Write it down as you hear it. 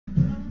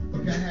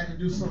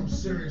do something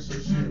serious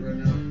and shit right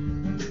now.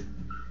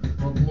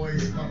 My boy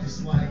is about to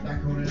slide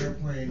back on an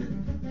airplane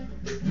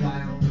and fly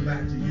on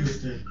back to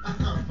Houston.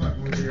 I'm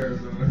fucking with you,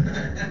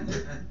 Arizona.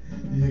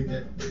 You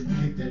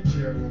kick that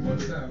chair one more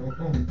time. I'm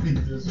gonna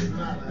beat this one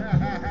out.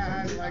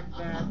 I like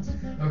that.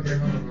 Okay,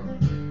 hold on.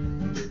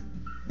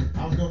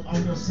 I was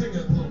gonna sing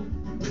a little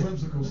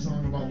whimsical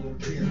song about little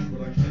kids,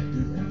 but I can't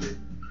do that.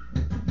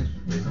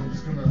 So I'm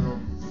just gonna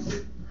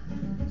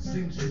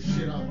sing some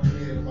shit out my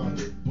head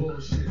about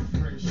bullshit,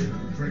 friendship,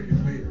 and drinking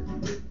beer.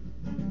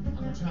 I'm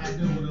gonna try to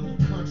do it with a little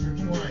country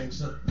twang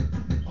so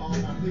all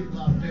my people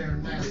out there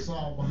in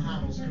Nassau,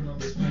 Bahamas can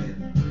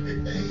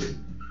understand. Hey.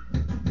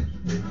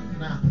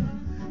 Now,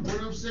 when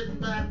I'm sitting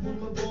back with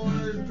my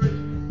boys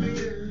drinking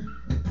beer,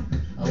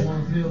 I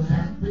wanna feel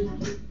happy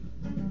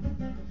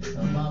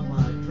about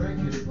my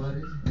drinking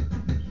buddies.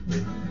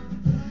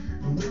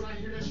 And when I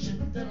hear that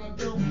shit that I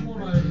don't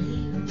wanna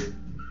hear,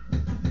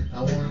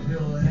 I wanna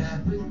feel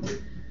happy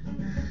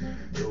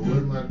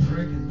with my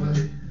drinking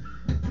buddies.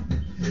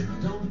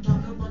 Don't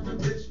talk about the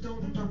bitch,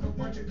 don't talk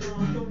about your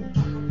car, don't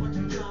talk about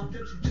your job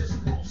that you just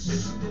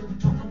lost. Don't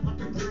talk about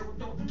the girl,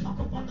 don't talk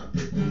about the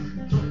people,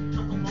 don't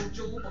talk about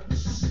your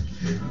boss.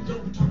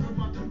 Don't talk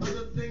about the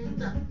other things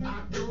that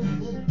I don't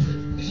want to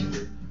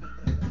hear.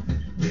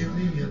 Give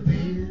me a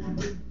beer,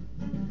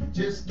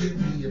 just give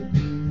me a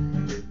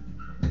beer.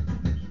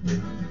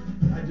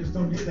 I just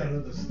don't need that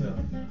other stuff.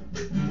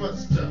 What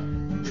stuff?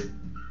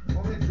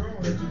 All that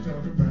drama that you're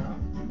talking about.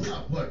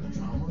 What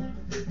drama?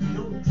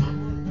 No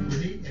drama,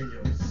 me and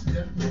your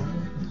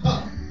stepmama.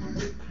 Huh.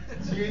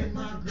 She ain't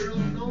my girl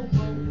no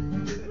more.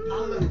 I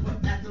left her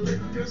at the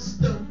liquor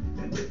store.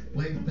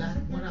 Way back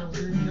when I was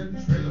in the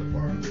trailer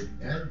park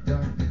at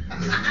dark.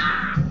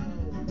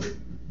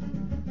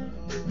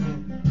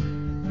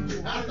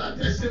 I thought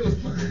that shit was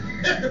funny.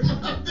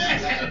 My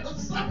bad, I'm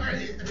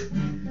sorry.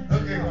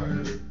 Okay,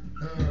 alright.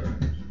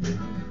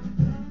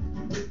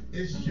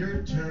 It's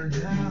your turn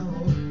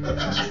now.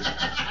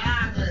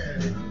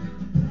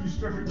 You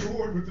struck a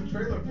chord with the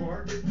trailer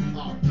park.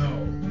 Oh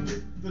no.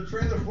 The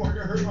trailer park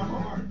hurt my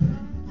heart.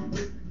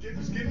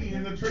 Getting skinny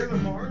in the trailer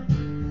park.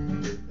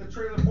 The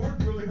trailer park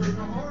really hurt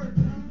my heart.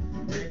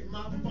 Ain't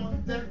my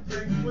fault that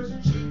drink was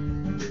cheap.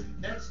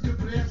 That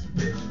stupid ass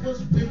bitch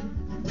was weak.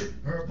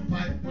 Her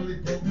pipe really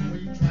broke when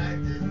you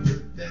tried to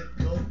put that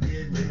coke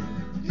in it.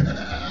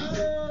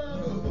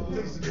 Oh,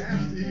 this is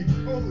nasty.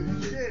 Holy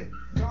shit.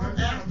 Her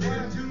ass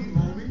did too,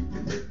 homie.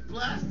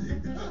 Plastic.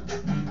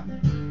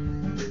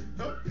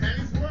 Her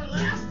panties were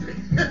elastic.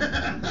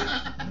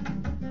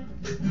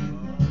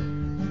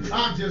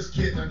 I'm just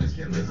kidding.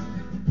 Listen.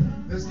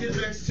 Let's get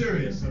back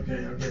serious,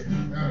 okay?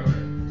 Alright.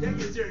 Can't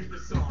get serious with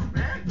this song,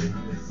 man.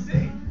 Let's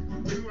sing.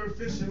 We were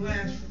fishing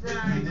last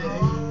Friday.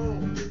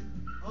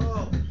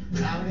 Oh.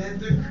 Out at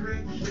the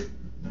creek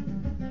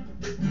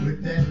with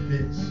that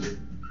bitch.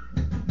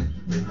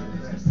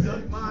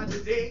 Suck my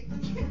dick.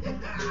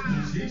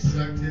 She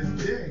sucked his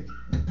dick.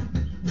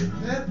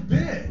 That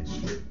bitch.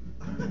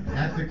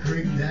 At the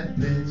creek, that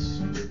bitch.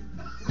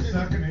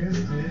 Sucking his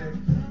dick.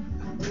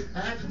 I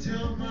had to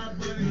tell my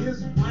buddy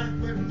his wife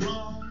went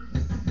wrong.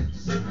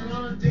 Sucking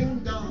on a ding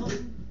dong.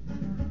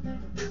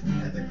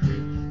 At the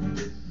creek.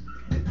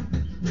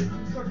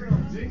 Sucking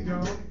on ding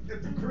dong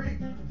at the creek.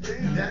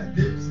 Damn. That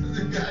bitch is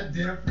a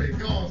goddamn freak.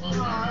 Go on,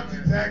 That's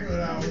exactly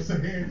what I was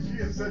saying. She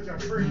is such a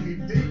freaky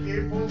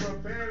dinky. Pull her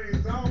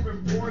panties off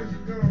and boy,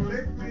 she's gonna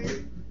lick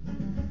me.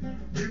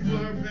 You pull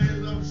her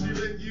panties off, she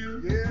lick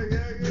you?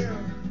 Yeah.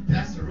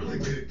 That's a really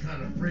good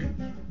kind of freak.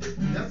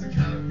 That's the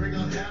kind of freak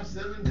I'll have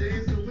 7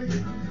 days a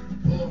week.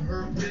 Pull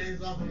her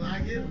panties off and I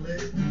get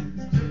lit.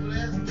 Stupid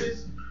ass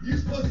bitch, you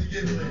supposed to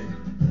get lit.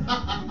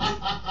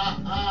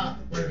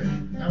 Wait a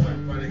minute, that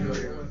wasn't funny. Go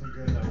ahead. That wasn't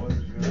good. That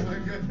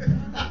wasn't good.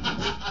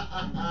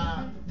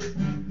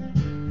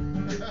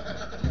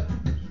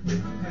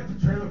 At the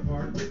trailer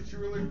park, she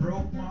really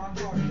broke my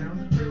heart. Down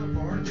the trailer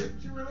park,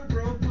 she really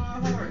broke my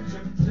heart.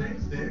 Sucking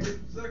Shane's dick.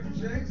 At the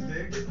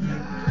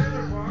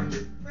trailer park.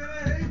 Man, I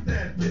hate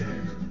that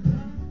bitch.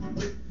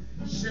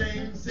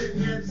 Shane said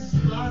he had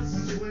spots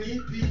when he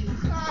peed.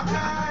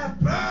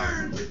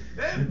 Burn!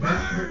 It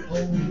burns!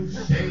 Old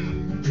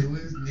Shane to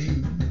his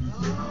knees.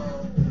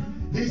 Oh.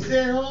 He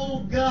said,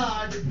 oh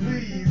God,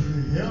 please,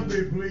 help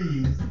me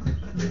please.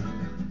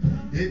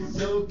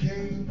 It's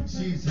okay,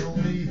 she's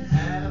only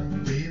half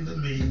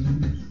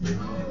Vietnamese.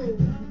 Oh.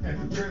 At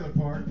the trailer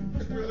park,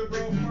 she really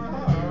broke my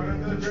heart.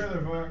 At the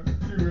trailer park,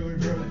 she really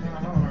broke my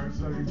heart.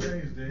 Sucking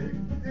Shane's dick.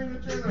 In the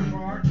trailer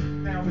park,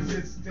 now he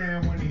sits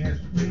down when he has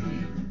to pee.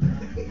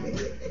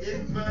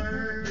 It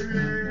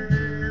burns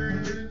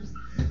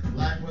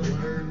like when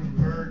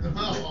Laverne.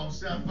 Oh,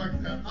 shit, I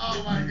fucked up.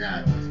 Oh my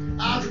God.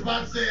 I was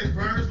about to say it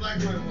burns like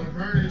when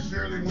Laverne and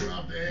Shirley went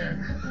off the air.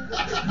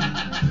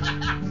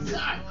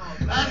 Sorry.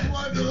 I just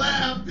wanted to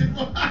laugh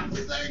before I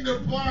sang the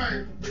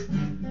part.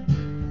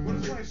 What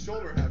does my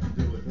shoulder have to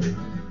do with it?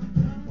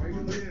 Why are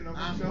you leaning on my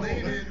I'm shoulder?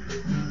 leaning.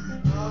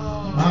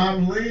 Oh.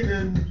 I'm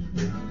leaning.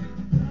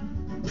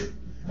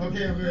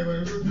 Okay,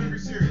 let's be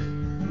serious.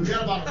 We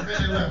got about a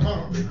minute left. Hold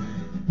on.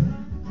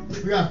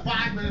 We got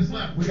 5 minutes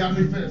left. We gotta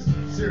be finished.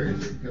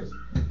 Serious, because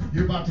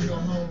you're about to go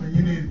home and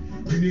you need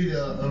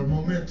a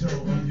memento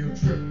of your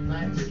trip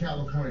back to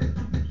California.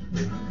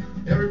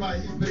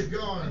 Everybody, he's been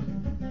gone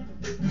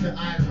to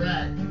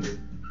Iraq,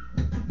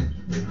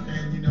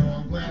 and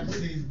I'm glad to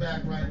see he's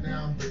back right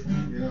now.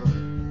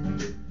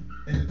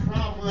 And the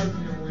problem was,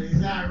 when he's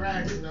in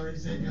Iraq, he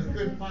said he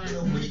couldn't find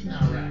no weed in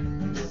Iraq.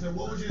 I said,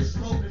 what was you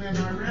smoking in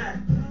Iraq?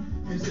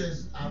 He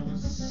says, I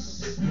was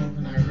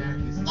smoking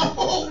Iraqis.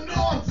 Oh, no,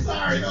 I'm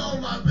sorry. Oh,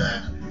 my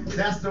bad.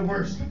 That's the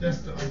worst. I'm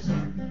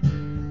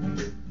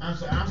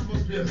sorry. I'm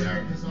supposed to be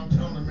American, so I'm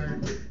telling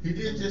American. He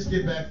did just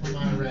get back from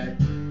Iraq,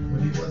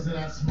 but he wasn't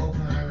out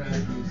smoking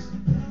Iraqis.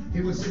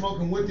 He was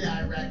smoking with the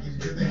Iraqis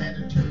because they had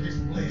the Turkish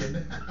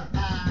blend.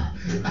 I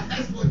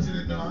just want you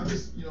to know. I'm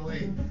just,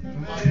 hey, for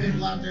my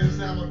people out there who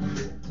say I'm a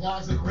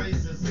closet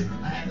racist,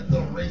 I had to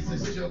throw a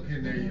racist joke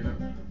in there,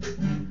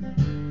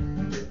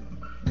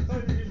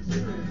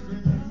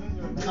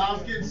 I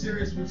was getting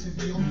serious, which is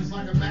it's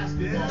like a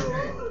basketball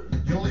game.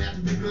 You only have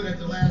to be good at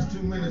the last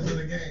 2 minutes of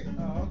the game.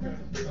 Oh, okay.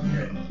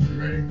 Okay, you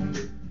ready? I'm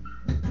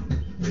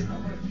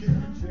gonna kick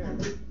your chair.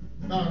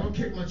 No, don't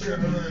kick my chair.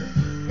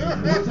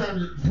 One time,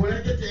 when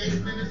I get to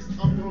 8 minutes,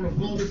 I'm gonna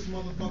blow this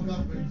motherfucker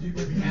up and you're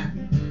gonna be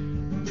happy.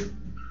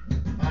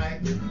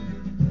 Alright?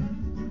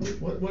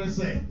 What it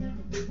say?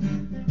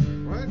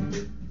 What?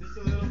 Just a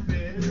little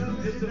bit.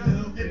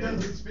 It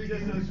doesn't speak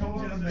English.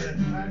 Hold on a minute. I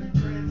have to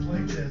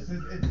translate this.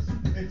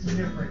 It's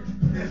different.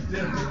 It's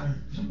different.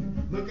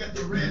 Look at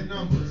the red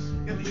numbers.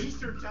 Got the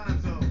Eastern time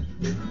zone.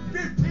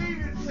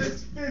 15. It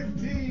says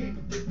 15.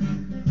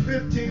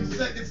 15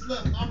 seconds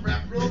left. I'm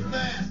rapping real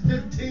fast.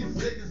 15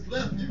 seconds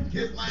left. You can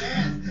kiss my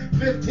ass.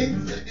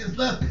 15 seconds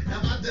left.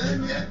 Am I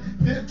done yet?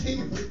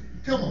 15.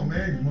 Come on,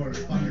 man. More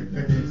than fucking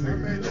 15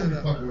 seconds. Don't be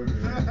fucking with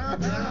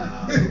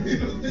me.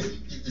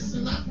 This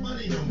is not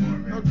funny no more,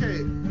 man.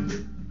 Okay.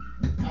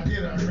 I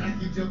did an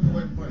Iraqi joke that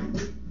wasn't funny.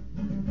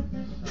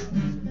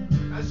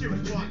 That shit was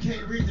You fun.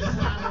 can't read the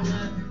time on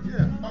that?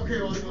 Yeah. Okay,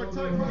 well, What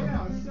time right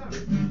now? It's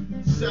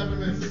 7. 7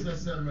 minutes. It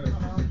says 7 minutes.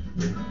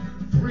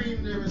 3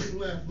 minutes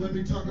left. Let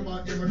me talk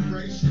about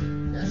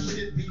immigration. That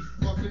shit be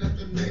fucking up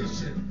the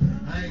nation.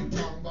 I ain't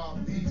talking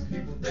about these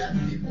people, that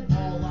people.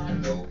 All I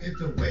know is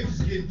the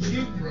wages getting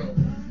cheap, bro.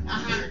 I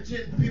hired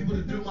 10 people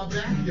to do my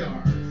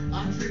backyard.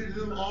 I treated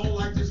them all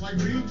just like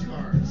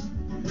retards.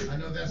 I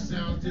know that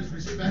sounds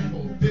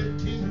disrespectful.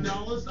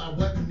 $15, I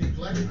wasn't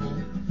neglectful.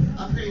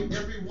 I paid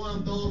every one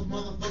of those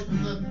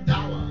motherfuckers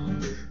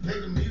 $1. Play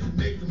the music,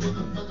 make the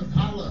motherfuckers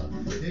holler.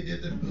 They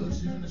did the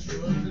bushes and the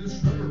shrubs and the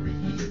shrubbery.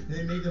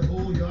 They made the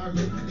whole yard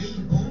look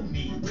clean,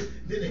 homey.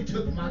 Then they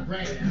took my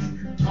grass,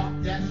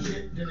 talked that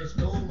shit, then they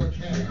stole my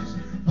cash.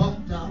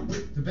 Humped out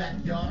the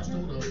backyard,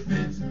 stole the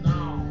fence, and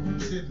now I'm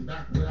sitting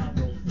back without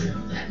no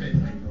fence. That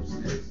didn't make no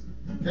sense.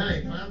 That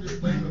ain't fine. I'm just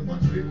blaming a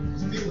bunch of people for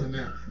stealing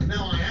now.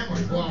 Now I am a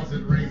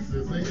closet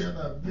racist. Ain't that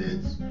a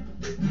bitch?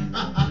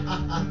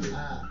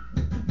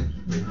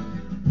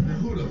 Now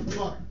who the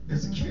fuck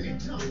is Kenny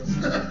Thomas?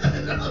 You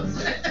know what I'm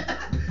saying?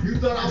 You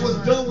thought I was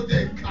done with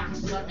that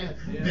cocksucking,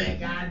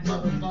 big-eyed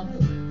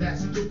motherfucker? That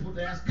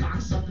stupid-ass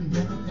cocksucking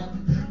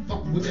motherfucker?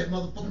 Fucking with that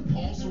motherfucking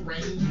pulse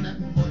range, that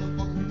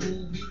motherfucking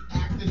fool be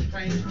acting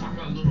strange. Talking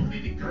about a little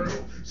bitty girl,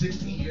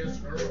 16 years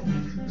Earl.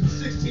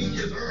 16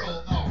 years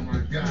Earl? Oh my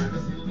god,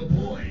 that's a little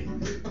boy.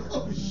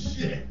 Oh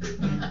shit.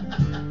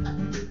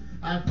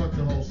 I fucked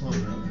the whole song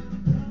up.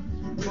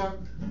 Fuck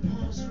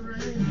pulse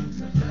range.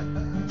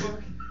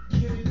 Fuck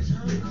Kenny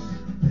Thomas.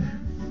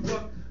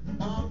 Fuck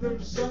all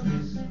them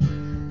suckers.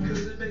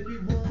 Cause they make me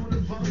wanna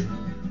vomit.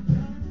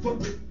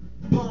 Fuck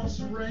pulse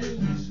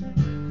range.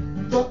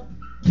 Fuck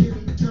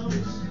Kenny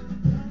Thomas.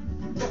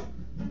 Fuck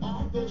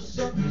all those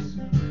suckers.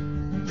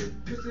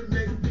 Cause they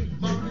make me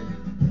vomit.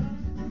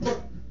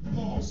 Fuck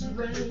pulse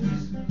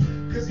range.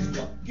 Cause he's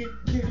fucking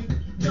Kenny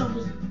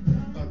Thomas.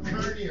 Or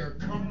Kearney or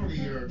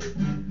Carly or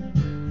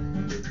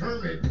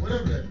Kermit,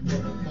 whatever that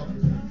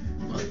motherfucker's.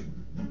 Fucking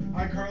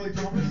Hi, Carly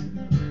Thomas.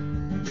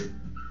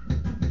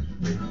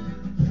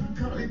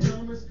 Carly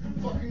Thomas,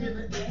 fucking in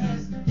the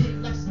ass. He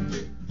likes to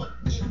get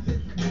fucked in his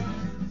ass.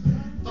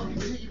 Fucking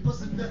till you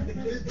bust a nut in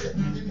his ass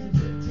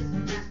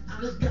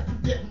out his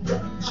goddamn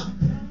butt.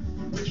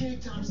 Kenny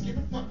Thomas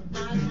getting fucking by.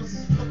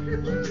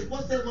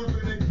 What's that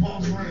motherfucker named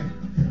Paul Serene?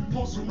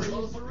 Paul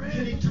Serene.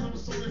 Kenny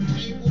Thomas on the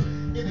table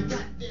in a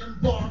goddamn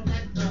bar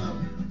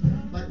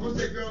like what's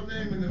that girl's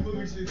name in the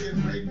movie? She was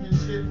getting raped and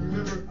shit.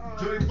 Remember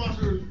Jodie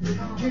Foster?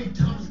 Kenny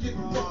Thomas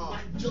getting fucked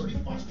like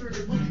Jodie Foster and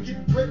the movie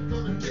getting raped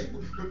on the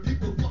table where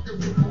people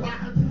fucking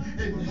surprised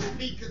and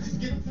happy because he's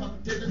getting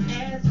fucked in his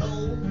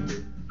asshole.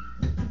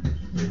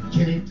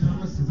 Kenny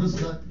Thomas is a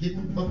slut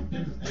getting fucked in